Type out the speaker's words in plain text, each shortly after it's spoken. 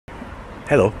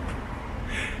Hello.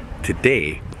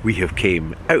 Today we have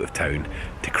came out of town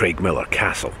to Craigmillar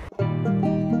Castle.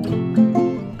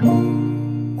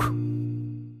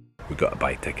 We got to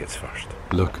buy tickets first.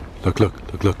 Look.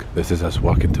 This is us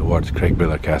walking towards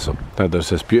Craigmillar Castle. Now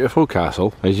there's this beautiful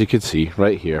castle, as you can see,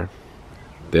 right here.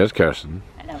 There's Kirsten.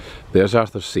 Hello. There's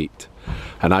Arthur's seat.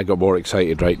 And I got more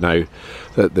excited right now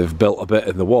that they've built a bit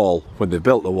in the wall when they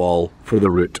built the wall for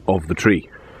the root of the tree.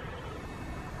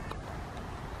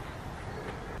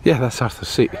 Yeah, that's Arthur's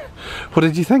seat. What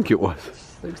did you think it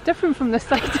was? Looks different from this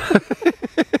side.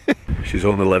 She's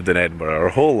only lived in Edinburgh her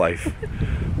whole life,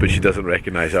 but she doesn't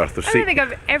recognise Arthur's seat. I don't think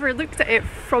I've ever looked at it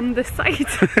from the side.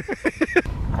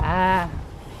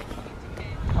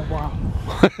 Oh wow.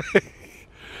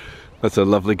 That's a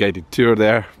lovely guided tour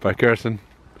there by Kirsten.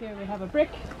 Here we have a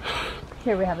brick.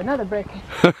 Here we have another brick.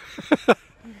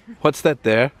 What's that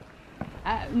there?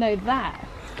 Now that,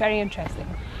 very interesting.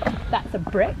 That's a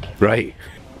brick. Right.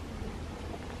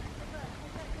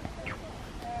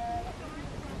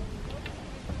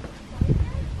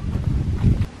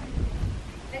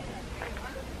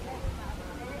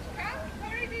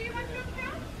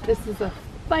 This is a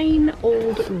fine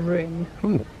old ruin.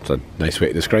 It's a nice way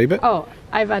to describe it. Oh,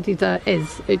 I've added a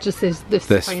is. It just says this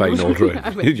fine old ruin.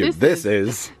 This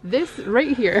is. This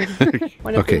right here.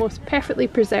 One of the most perfectly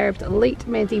preserved late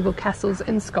medieval castles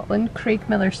in Scotland,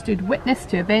 Craigmillar stood witness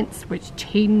to events which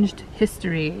changed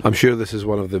history. I'm sure this is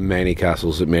one of the many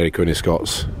castles that Mary Queen of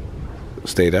Scots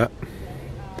stayed at.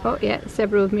 Oh yeah,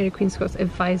 several of Mary Queen of Scots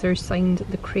advisors signed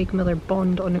the Craigmillar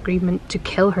Bond on agreement to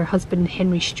kill her husband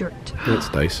Henry Stuart.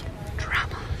 That's nice.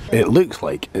 Drama. It looks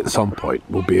like at some point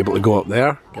we'll be able to go up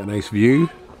there, get a nice view.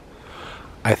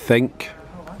 I think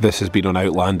this has been on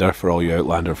Outlander. For all you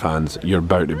Outlander fans, you're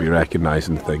about to be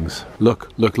recognising things.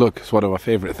 Look, it's one of my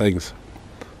favourite things.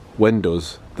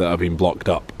 Windows that have been blocked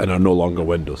up and are no longer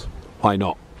windows. Why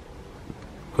not?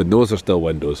 When those are still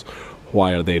windows,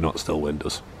 why are they not still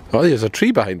windows? Oh, there's a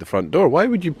tree behind the front door. Why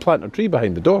would you plant a tree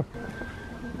behind the door?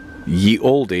 Ye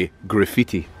olde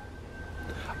graffiti.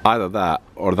 Either that,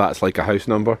 or that's like a house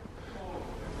number.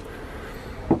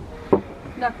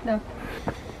 No.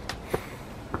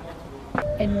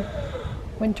 In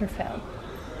Winterfell.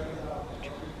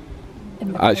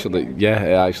 Actually, yeah,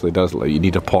 it actually does. Like, you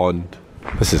need a pond.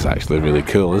 This is actually really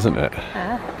cool, isn't it?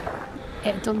 I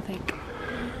don't think.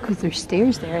 Because there's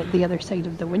stairs there at the other side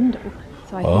of the window.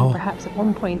 So I think perhaps at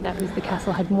one point that was the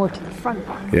castle had more to the front.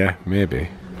 Yeah, maybe.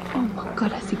 Oh my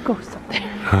god, I see ghosts up there.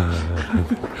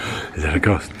 Is that a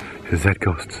ghost? Is that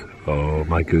ghosts? Oh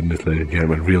my goodness, ladies and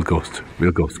gentlemen, real ghosts,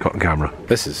 caught on camera.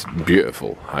 This is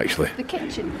beautiful, actually. The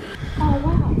kitchen. Oh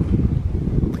wow.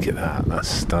 Look at that, that's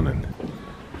stunning.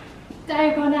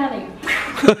 Diagon Alley.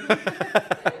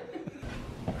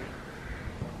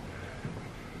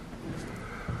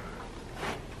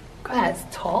 God, that's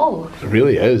tall. It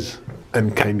really is.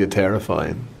 And kind of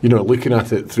terrifying. You know, looking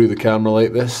at it through the camera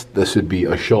like this would be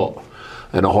a shot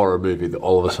in a horror movie that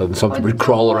all of a sudden something would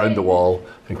crawl around the wall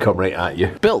and come right at you.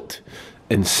 Built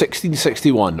in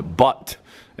 1661, but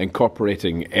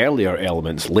incorporating earlier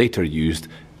elements later used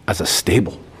as a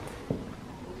stable.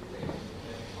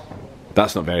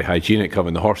 That's not very hygienic,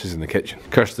 having the horses in the kitchen.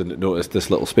 Kirsten noticed this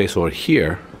little space over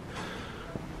here,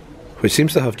 which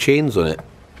seems to have chains on it.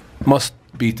 Must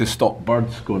be to stop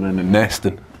birds going in and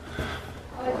nesting.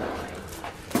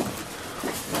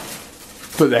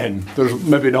 But then, there's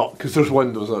maybe not, because there's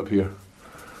windows up here.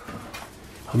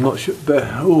 I'm not sure,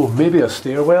 maybe a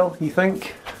stairwell, you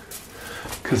think?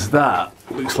 Because that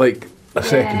looks like a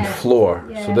second floor,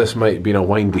 so this might have been a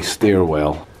windy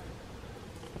stairwell.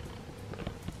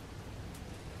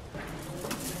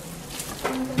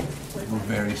 We're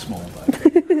very small back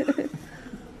there.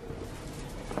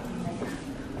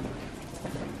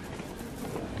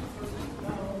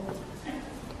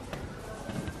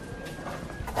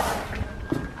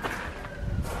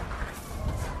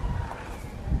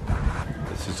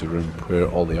 This is the room where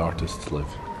all the artists live.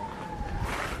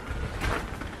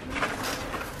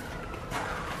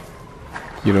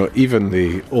 You know, even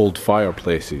the old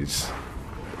fireplaces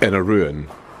in a ruin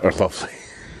are lovely.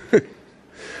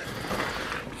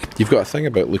 You've got a thing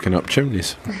about looking up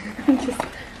chimneys. I just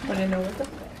want to know what's up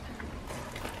there.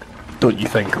 Don't you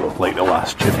think, like The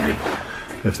Last Chimney,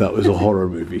 if that was a horror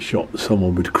movie shot,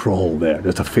 someone would crawl there,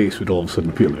 just a face would all of a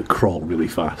sudden appear and crawl really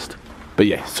fast. But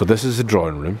yeah, so this is the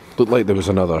drawing room. Looked like there was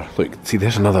another, look, see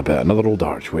there's another bit, another old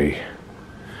archway.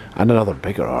 And another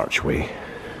bigger archway.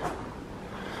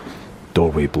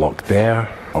 Doorway blocked there.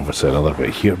 Obviously another bit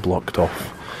here blocked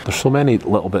off. There's so many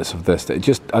little bits of this that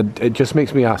it just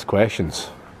makes me ask questions.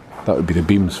 That would be the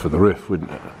beams for the roof,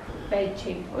 wouldn't it? Bed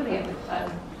chamber. Oh, they have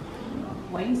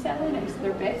wine cellar next to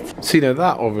their bed. See, now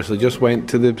that obviously just went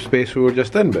to the space we were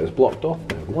just in, but it's blocked off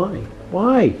now. Why?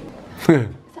 Why? Is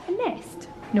that a nest?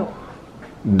 No.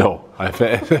 No,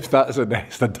 if that's a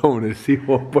nest, I don't want to see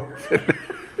what was in it.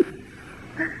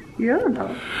 You don't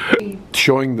know.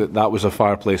 Showing that that was a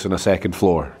fireplace on a second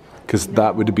floor, because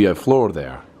that would be a floor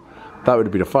there. That would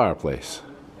have been a fireplace.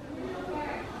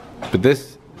 But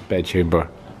this bedchamber,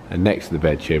 and next to the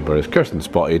bedchamber, as Kirsten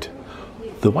spotted,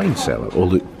 the wine cellar. Oh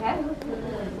look,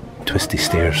 twisty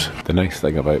stairs. The nice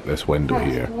thing about this window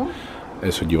here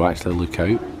is when you actually look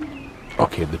out,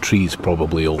 okay, the tree's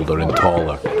probably older and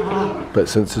taller, but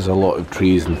since there's a lot of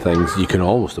trees and things, you can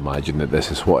almost imagine that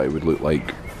this is what it would look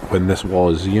like when this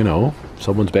was, you know,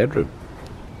 someone's bedroom.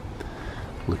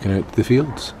 Looking out to the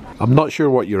fields. I'm not sure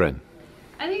what you're in.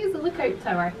 I think it's the lookout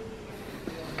tower.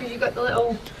 Because you got the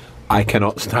little... I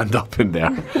cannot stand up in there.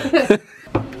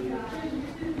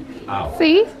 Ow.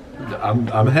 See?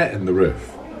 I'm hitting the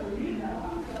roof.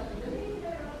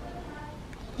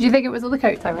 Do you think it was a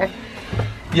lookout tower?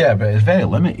 Yeah, but it's very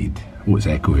limited. Oh, it's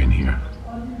echoing here.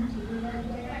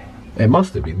 It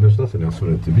must have been, there's nothing else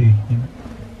for it to be.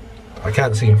 I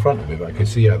can't see in front of me, but I can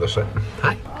see either side.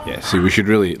 Hi. Yeah, see, we should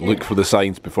really look for the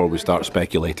signs before we start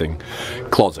speculating.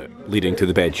 Closet leading to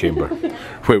the bedchamber,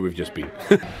 where we've just been.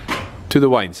 To the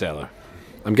wine cellar.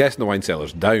 I'm guessing the wine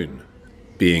cellar's down,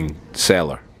 being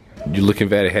cellar. You're looking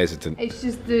very hesitant. It's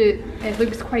just it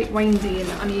looks quite windy and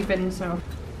uneven, so...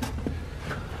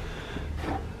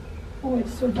 Oh,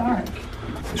 it's so dark.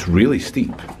 It's really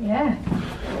steep. Yeah.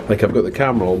 Like I've got the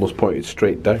camera almost pointed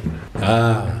straight down.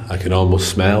 Ah, I can almost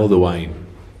smell the wine.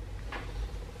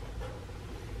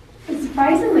 It's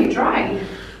surprisingly dry.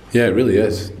 Yeah, it really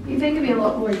is. You think it'd be a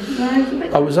lot more dry?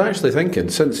 I was actually thinking,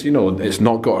 since, you know, it's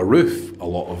not got a roof, a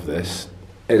lot of this,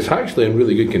 it's actually in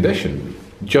really good condition.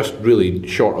 Just really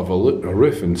short of a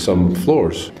roof in some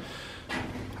floors.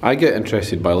 I get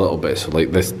interested by little bits,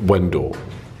 like this window.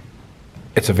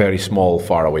 It's a very small,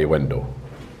 faraway window.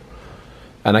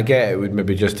 And I get it would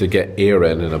maybe just to get air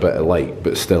in and a bit of light,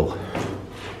 but still.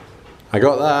 I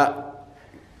got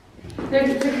that.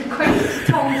 They're quite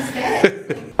tall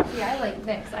steps. Yeah, I like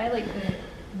this. I like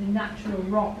the natural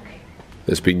rock.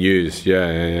 It's been used,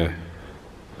 yeah.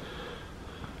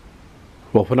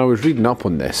 Well, when I was reading up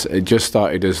on this, it just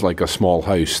started as like a small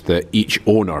house that each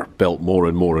owner built more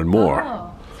and more and more.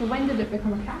 Oh, so when did it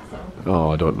become a castle? Oh,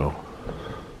 I don't know.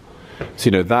 So,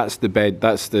 you know, that's the bed,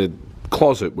 that's the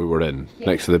closet we were in,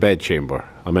 next to the bedchamber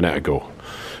a minute ago,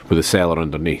 with the cellar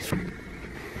underneath.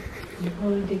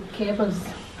 All the cables.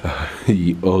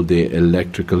 All the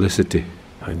electricity.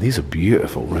 I mean, these are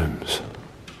beautiful rooms.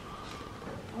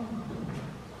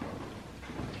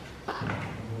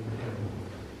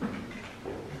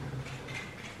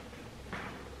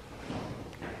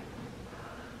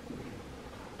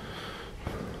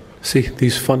 See,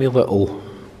 these funny little,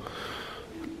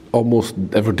 almost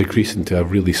ever decreasing to a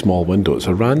really small window. It's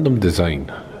a random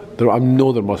design. I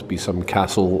know there must be some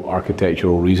castle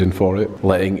architectural reason for it,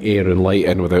 letting air and light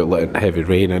in without letting heavy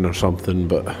rain in or something,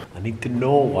 but I need to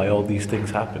know why all these things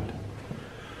happened.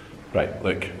 Right,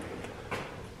 look.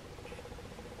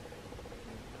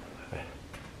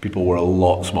 People were a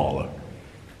lot smaller.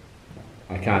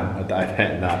 I've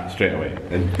hit that straight away,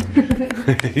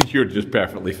 and you're just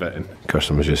perfectly fitting.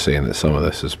 Kirsten was just saying that some of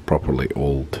this is properly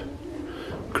old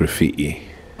graffiti.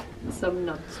 Some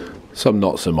not so. Some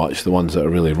not so much, the ones that are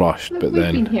really rushed, Look, but we've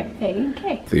then been here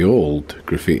A&K. the old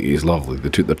graffiti is lovely, they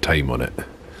took their time on it.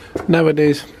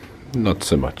 Nowadays, not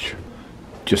so much.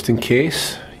 Just in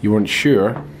case you weren't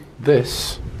sure,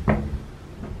 this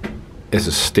is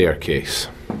a staircase.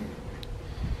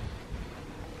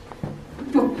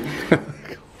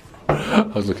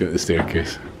 I was looking at the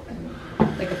staircase.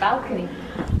 Like a balcony.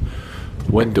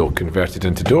 Window converted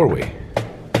into doorway.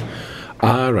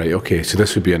 Ah, right, okay, so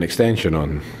this would be an extension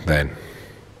on then.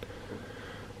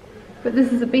 But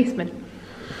this is a basement.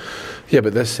 Yeah,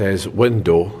 but this says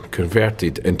window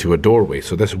converted into a doorway,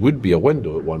 so this would be a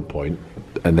window at one point,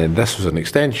 and then this was an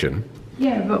extension.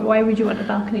 Yeah, but why would you want a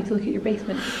balcony to look at your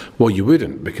basement? Well, you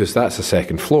wouldn't, because that's the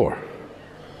second floor.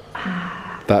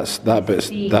 That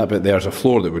bit there's a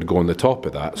floor that would go on the top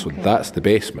of that, so okay. That's the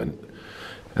basement,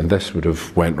 and this would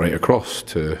have went right across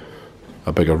to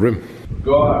a bigger room.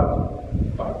 Go out.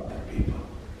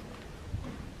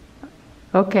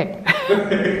 Okay.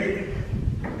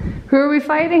 Who are we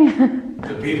fighting?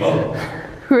 The people.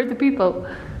 Who are the people?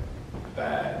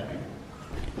 Bad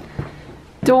people.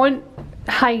 Don't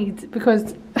hide,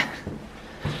 because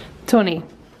Tony,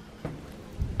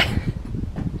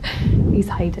 he's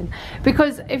hiding.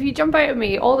 Because if you jump out at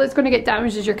me, all that's going to get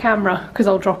damaged is your camera, because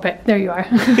I'll drop it. There you are.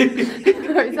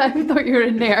 I thought you were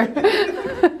in there.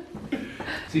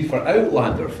 See, for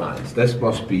Outlander fans, this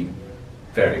must be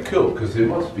very cool, because they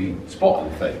must be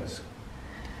spotting things.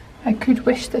 I could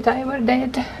wish that I were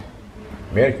dead.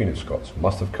 Mary Queen of Scots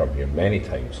must have come here many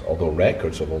times, although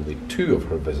records of only 2 of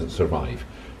her visits survive.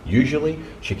 Usually,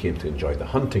 she came to enjoy the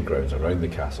hunting grounds around the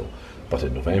castle, but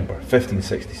in November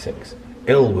 1566,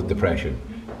 ill with depression,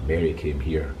 Mary came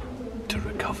here to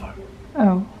recover.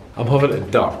 Oh. I'm having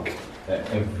it dark at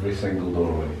every single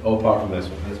doorway, oh, apart from this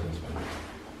one. This one's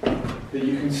fine. That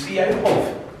you can see out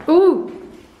of. Ooh!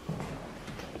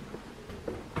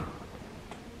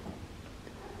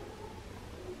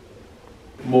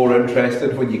 More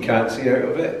interested when you can't see out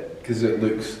of it, because it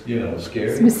looks, you know,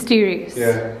 scary. It's mysterious.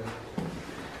 Yeah.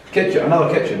 Kitchen,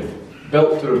 another kitchen,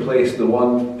 built to replace the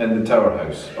one in the Tower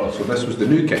House. Oh, so this was the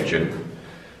new kitchen,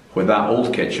 when that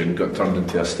old kitchen got turned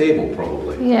into a stable,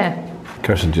 probably. Yeah.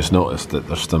 Kirsten just noticed that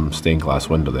there's some stained glass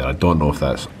window there. I don't know if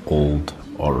that's old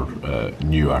or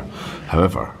newer.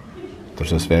 However,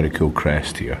 there's this very cool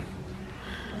crest here.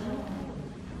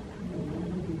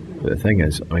 But the thing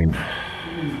is, I mean,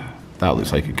 that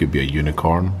looks like it could be a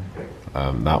unicorn.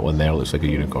 That one there looks like a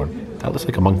unicorn. That looks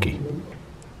like a monkey.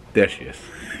 There she is.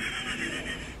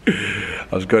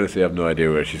 I was going to say I have no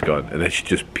idea where she's gone, and then she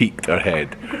just peeked her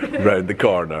head round the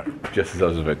corner just as I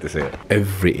was about to say it.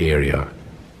 Every area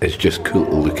is just cool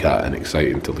to look at and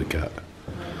exciting to look at.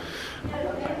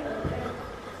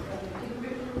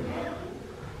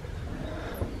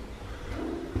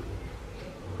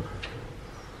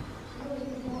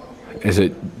 Is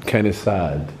it kind of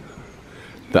sad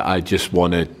that I just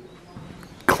want to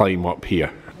climb up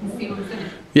here?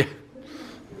 Yeah.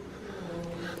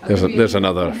 There's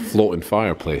another floating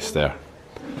fireplace there.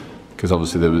 Because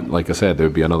obviously, there would, like I said, there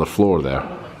would be another floor there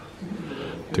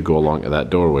to go along to that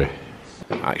doorway.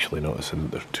 Actually noticing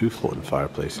that there are 2 floating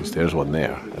fireplaces. There's one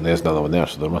there, and there's another one there,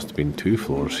 so there must have been 2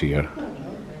 floors here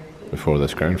before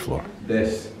this ground floor.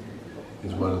 This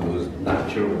is one of those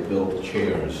natural built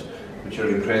chairs which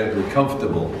are incredibly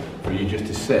comfortable for you just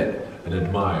to sit and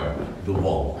admire the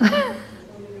wall.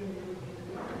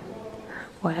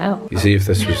 Wow. You see if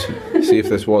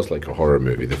this was like a horror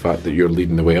movie, the fact that you're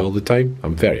leading the way all the time,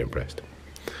 I'm very impressed.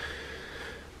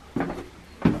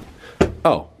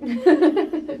 Oh.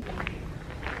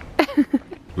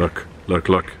 Look, look,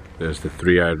 look. There's the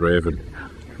 3-eyed raven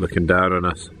looking down on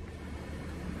us.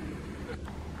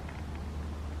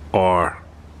 Or,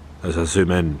 as I zoom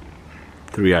in,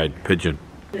 3-eyed pigeon.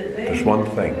 There's one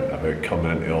thing about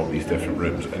coming into all these different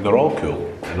rooms, and they're all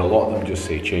cool, and a lot of them just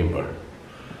say chamber.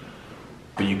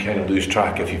 But you kind of lose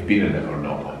track if you've been in it or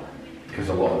not, because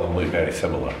a lot of them look very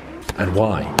similar. And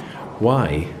why?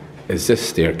 Why is this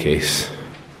staircase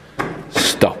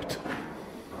stopped?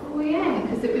 Oh yeah,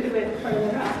 because it would have went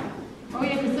further up. Oh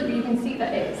yeah, because look, you can see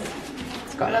that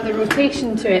it's got another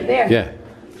rotation to it there. Yeah.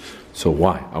 So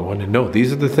why? I want to know.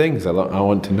 These are the things I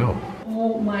want to know.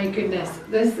 Oh my goodness,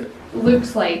 this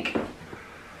looks like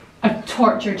a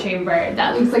torture chamber.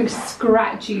 That looks like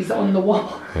scratches on the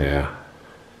wall. Yeah.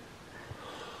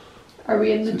 Are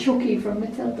we in the Chucky from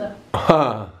Matilda?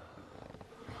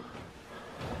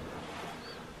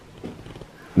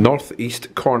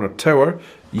 Northeast corner tower,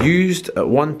 used at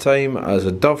one time as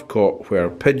a dovecote where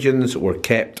pigeons were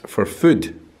kept for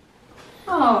food.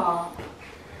 Oh.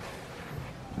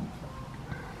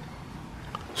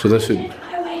 So this would...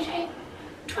 I'm waiting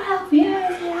 12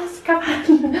 years, yes, come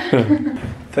on.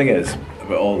 Thing is,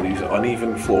 about all these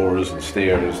uneven floors and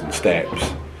stairs and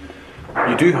steps,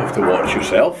 you do have to watch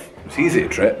yourself. It's easy to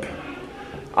trip.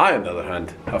 I, on the other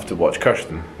hand, have to watch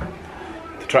Kirsten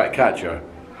to try to catch her,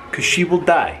 because she will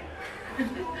die.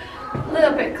 A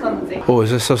little bit clumsy. Oh,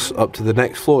 is this us up to the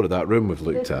next floor of that room we've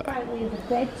looked at? Probably the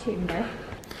bed chamber.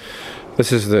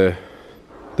 This is the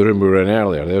room we were in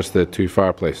earlier. There's the 2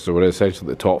 fireplaces, so we're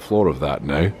essentially at the top floor of that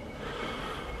now.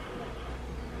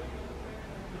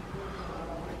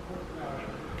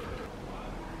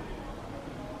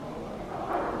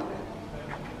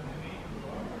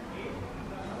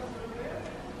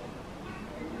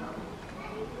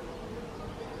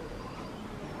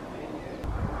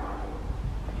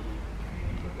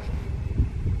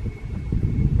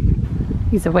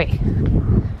 He's away.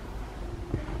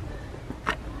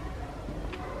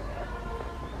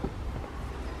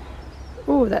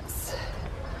 Oh, that's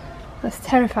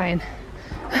terrifying.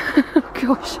 Oh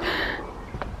gosh.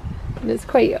 And it's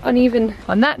quite uneven.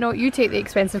 On that note, you take the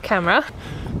expensive camera.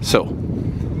 So,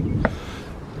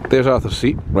 there's Arthur's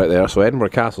Seat right there. So Edinburgh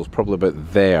Castle's probably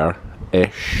about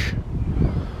there-ish.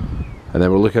 And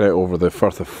then we're looking out over the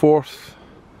Firth of Forth.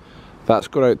 That's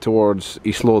got out towards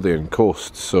East Lothian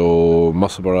coast, so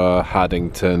Musselburgh,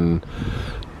 Haddington,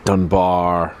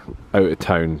 Dunbar, out of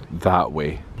town that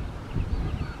way.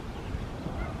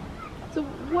 So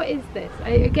what is this?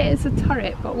 I get it's a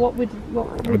turret, but what would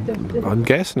I'm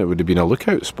guessing it would have been a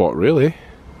lookout spot, really.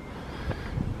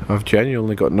 I've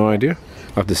genuinely got no idea.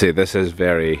 I have to say, this is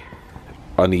very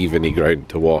uneven ground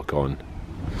to walk on.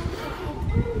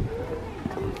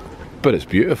 But it's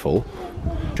beautiful.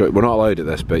 We're not allowed at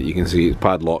this bit, you can see it's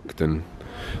padlocked and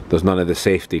there's none of the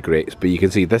safety grates, but you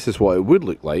can see this is what it would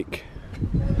look like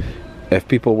if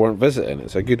people weren't visiting.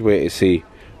 It's a good way to see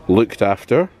looked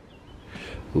after,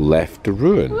 left to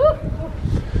ruin.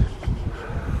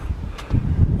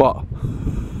 What?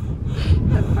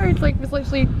 That bird was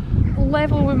literally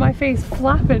level with my face,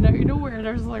 flapping out of nowhere, and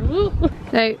I was like, whoa.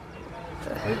 Now,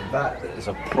 that is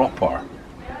a proper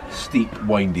steep,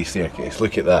 windy staircase.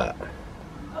 Look at that.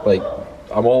 Like,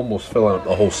 I'm almost filling up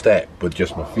the whole step with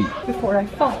just my feet. Before I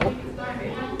fall.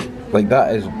 Like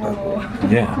that is,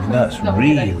 yeah, I mean, that's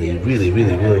really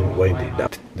windy.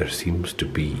 There seems to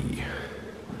be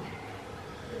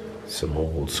some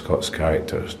old Scots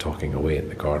characters talking away in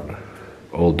the corner.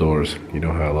 Old doors, you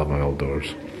know how I love my old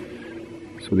doors.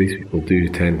 So these people do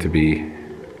tend to be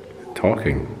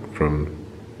talking from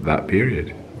that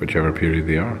period, whichever period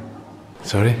they are.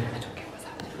 Sorry?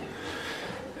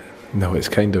 No, it's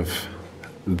kind of,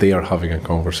 they are having a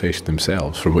conversation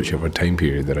themselves from whichever time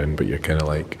period they're in, but you're kind of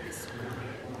like,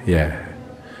 yeah.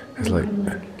 It's like,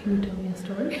 can you tell me a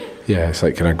story? yeah, it's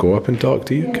like, can I go up and talk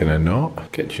to you? Yeah. Can I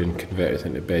not? Kitchen converted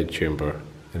into bedchamber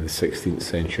in the 16th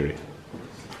century.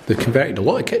 They've converted a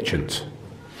lot of kitchens.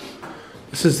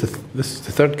 This is the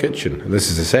third kitchen, and this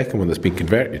is the second one that's been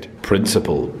converted.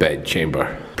 Principal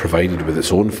bedchamber, provided with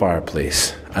its own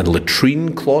fireplace and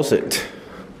latrine closet.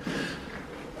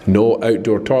 No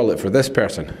outdoor toilet for this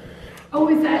person. Oh,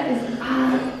 is that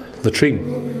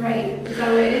Latrine. right? Is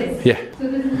that what it is? Yeah. So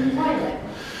this is the toilet?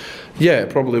 Yeah, it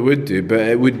probably would do, but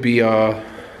it would be a...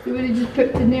 You would have just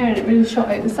put in there and it would have shot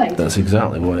out the side? That's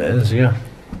exactly what it is, yeah.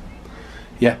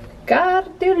 Yeah.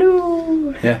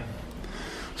 Gardeloo! Yeah.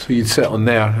 So you'd sit on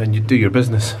there and you'd do your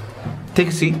business. Take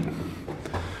a seat.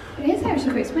 It is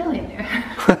actually quite smelly in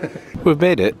there. We've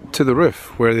made it to the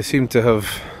roof where they seem to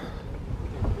have...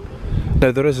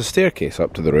 Now there is a staircase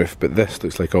up to the roof, but this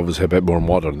looks like obviously a bit more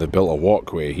modern. They've built a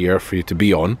walkway here for you to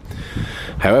be on.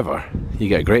 However, you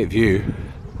get a great view.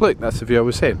 Look, that's the view I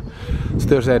was saying. So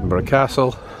there's Edinburgh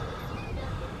Castle.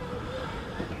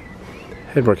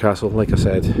 Edinburgh Castle, like I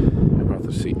said,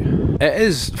 Arthur's Seat. It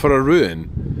is, for a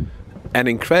ruin, an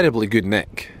incredibly good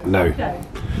nick. Now,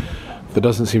 there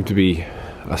doesn't seem to be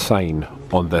a sign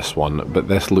on this one, but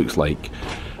this looks like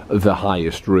the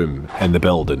highest room in the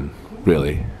building,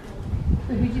 really.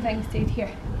 So who do you think stayed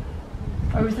here?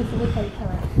 Or was this a lookout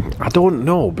tower? I don't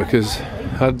know, because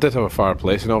I did have a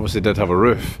fireplace and obviously did have a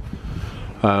roof.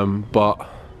 But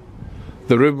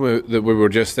the room that we were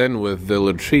just in with the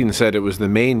latrine said it was the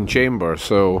main chamber,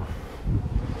 so...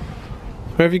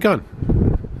 Where have you gone?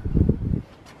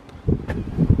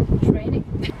 Training.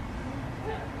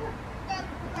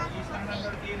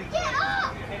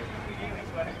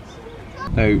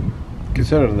 Now,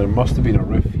 considering there must have been a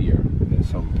roof here at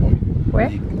some point. Where?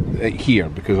 Here,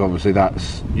 because obviously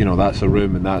that's, you know, that's a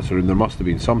room and that's a room. There must have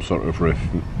been some sort of roof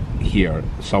here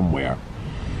somewhere.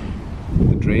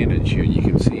 The drainage here, you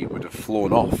can see, would have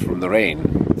flown off from the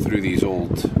rain through these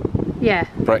old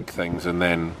brick things and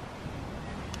then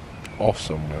off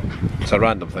somewhere. It's a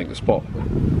random thing to spot.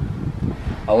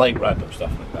 I like random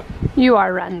stuff like that. You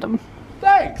are random.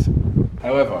 Thanks!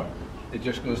 However, it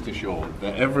just goes to show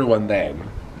that everyone then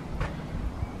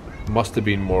must have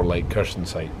been more like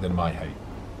Kirsten's height than my height.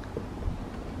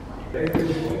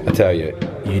 I tell you,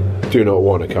 you do not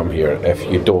want to come here if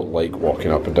you don't like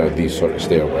walking up and down these sort of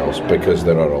stairwells, because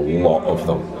there are a lot of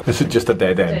them. This is just a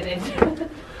dead end.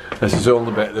 This is the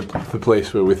only bit of the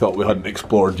place where we thought we hadn't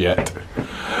explored yet,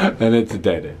 and it's a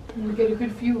dead end. You get a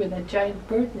good view with a giant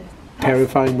bird nest.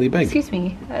 Terrifyingly big. Excuse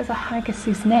me, that is a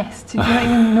haggis's nest. Do you not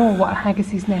even know what a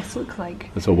haggis's nest looks like?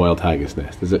 It's a wild haggis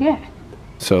nest, is it? Yeah.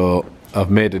 So I've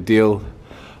made a deal,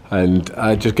 and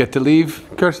I just get to leave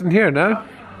Kirsten here now.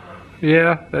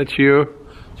 Yeah, that's you.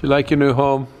 Do you like your new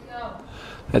home? No.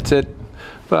 That's it.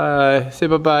 Bye. Say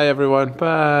bye-bye, everyone.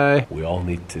 Bye. We all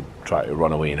need to try to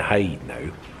run away and hide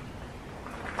now.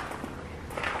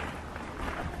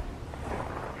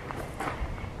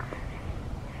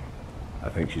 I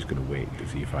think she's going to wait to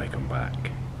see if I come back,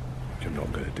 which I'm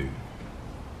not going to do.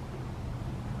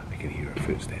 I can hear her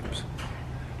footsteps.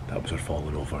 That was her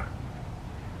falling over.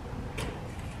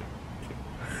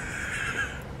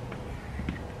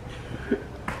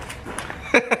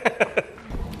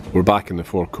 We're back in the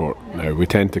forecourt now. We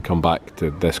tend to come back to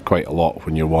this quite a lot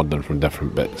when you're wandering from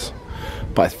different bits.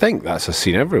 But I think that's a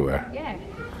scene everywhere. Yeah,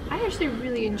 I actually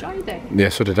really enjoyed it. Yeah,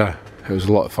 so did I. It was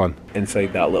a lot of fun.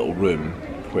 Inside that little room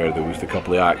where there was the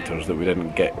couple of actors that we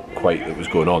didn't get quite that was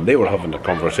going on, they were having a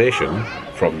conversation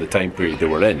from the time period they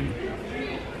were in.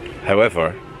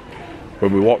 However,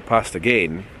 when we walked past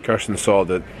again, Kirsten saw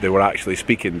that they were actually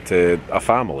speaking to a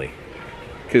family.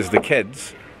 Because the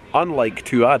kids, unlike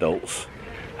two adults,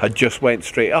 had just went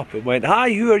straight up and went,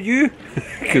 "Hi, who are you?"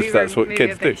 Because that's what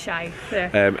kids do. Shy,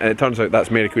 and it turns out that's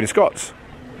Mary Queen of Scots.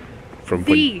 From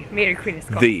Mary Queen of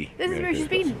Scots. This is where she's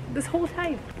been this whole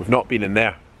time. We've not been in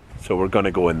there, so we're going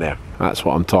to go in there. That's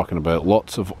what I'm talking about.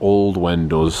 Lots of old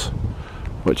windows,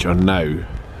 which are now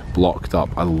blocked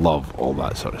up. I love all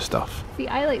that sort of stuff. See,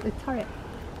 I like the turret.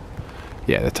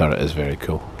 Yeah, the turret is very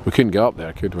cool. We couldn't get up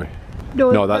there, could we?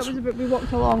 No, that's that was a bit we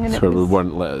walked along and that's where we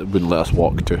wouldn't let us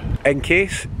walk to. In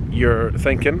case you're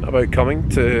thinking about coming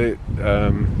to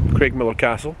Craigmillar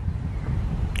Castle,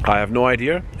 I have no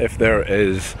idea if there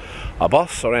is a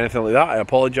bus or anything like that. I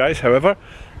apologise. However,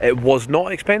 it was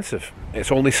not expensive. It's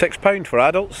only £6 for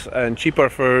adults and cheaper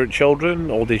for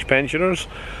children, old age pensioners.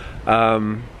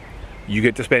 You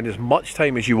get to spend as much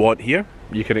time as you want here.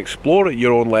 You can explore at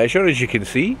your own leisure, as you can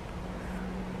see.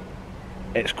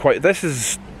 It's quite. This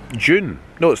is June.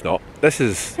 No, it's not. This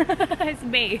is. It's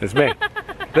May. It's May.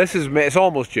 This is May. It's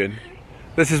almost June.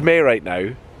 This is May right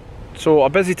now. So a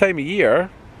busy time of year,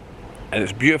 and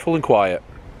it's beautiful and quiet.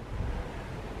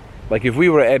 Like if we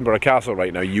were at Edinburgh Castle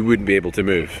right now, you wouldn't be able to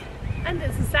move. And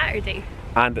it's a Saturday.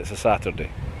 And it's a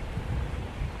Saturday.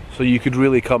 So you could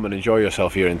really come and enjoy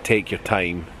yourself here and take your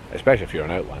time, especially if you're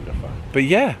an Outlander fan. But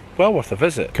yeah, well worth a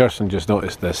visit. Kirsten just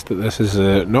noticed this, that this is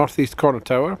a northeast corner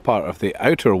tower, part of the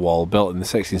outer wall built in the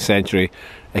 16th century.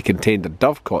 It contained a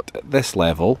dovecot at this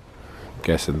level, I'm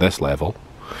guessing this level,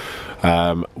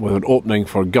 with an opening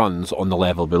for guns on the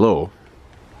level below,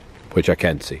 which I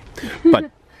can't see.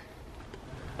 But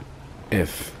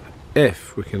if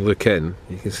we can look in,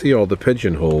 you can see all the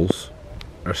pigeonholes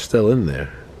are still in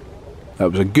there.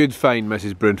 That was a good find,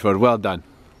 Mrs. Broonford, well done.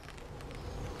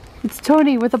 It's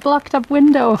Tony with a blocked up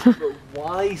window. But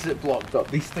why is it blocked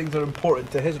up? These things are important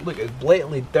to his. Look, it's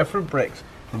blatantly different bricks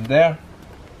from there.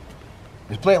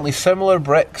 It's blatantly similar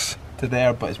bricks to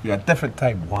there, but it's been a different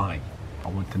time. Why? I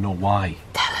want to know why.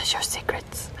 Tell us your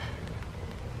secrets.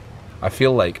 I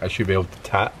feel like I should be able to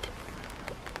tap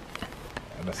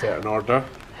in a certain order.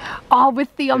 Oh,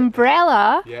 with the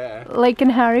umbrella? Yeah. Like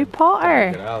in Harry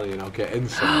Potter. Get alley and I'll get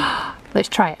inside. Let's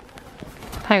try it.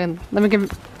 Hang on, let me give.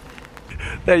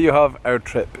 There you have our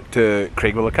trip to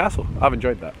Craigmillar Castle. I've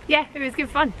enjoyed that. Yeah, it was good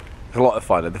fun. It's a lot of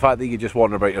fun, and the fact that you just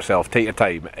wander about yourself, take your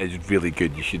time, is really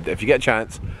good. You should, if you get a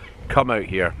chance, come out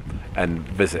here and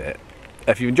visit it.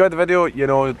 If you enjoyed the video,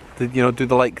 do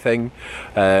the like thing,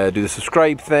 do the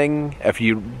subscribe thing. If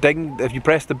you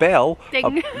press the bell,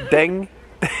 ding.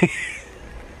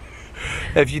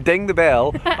 If you ding the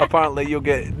bell, apparently you'll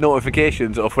get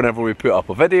notifications of whenever we put up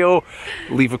a video.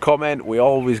 Leave a comment. We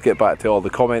always get back to all the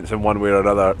comments in one way or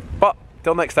another. But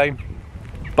till next time,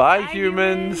 bye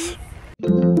humans.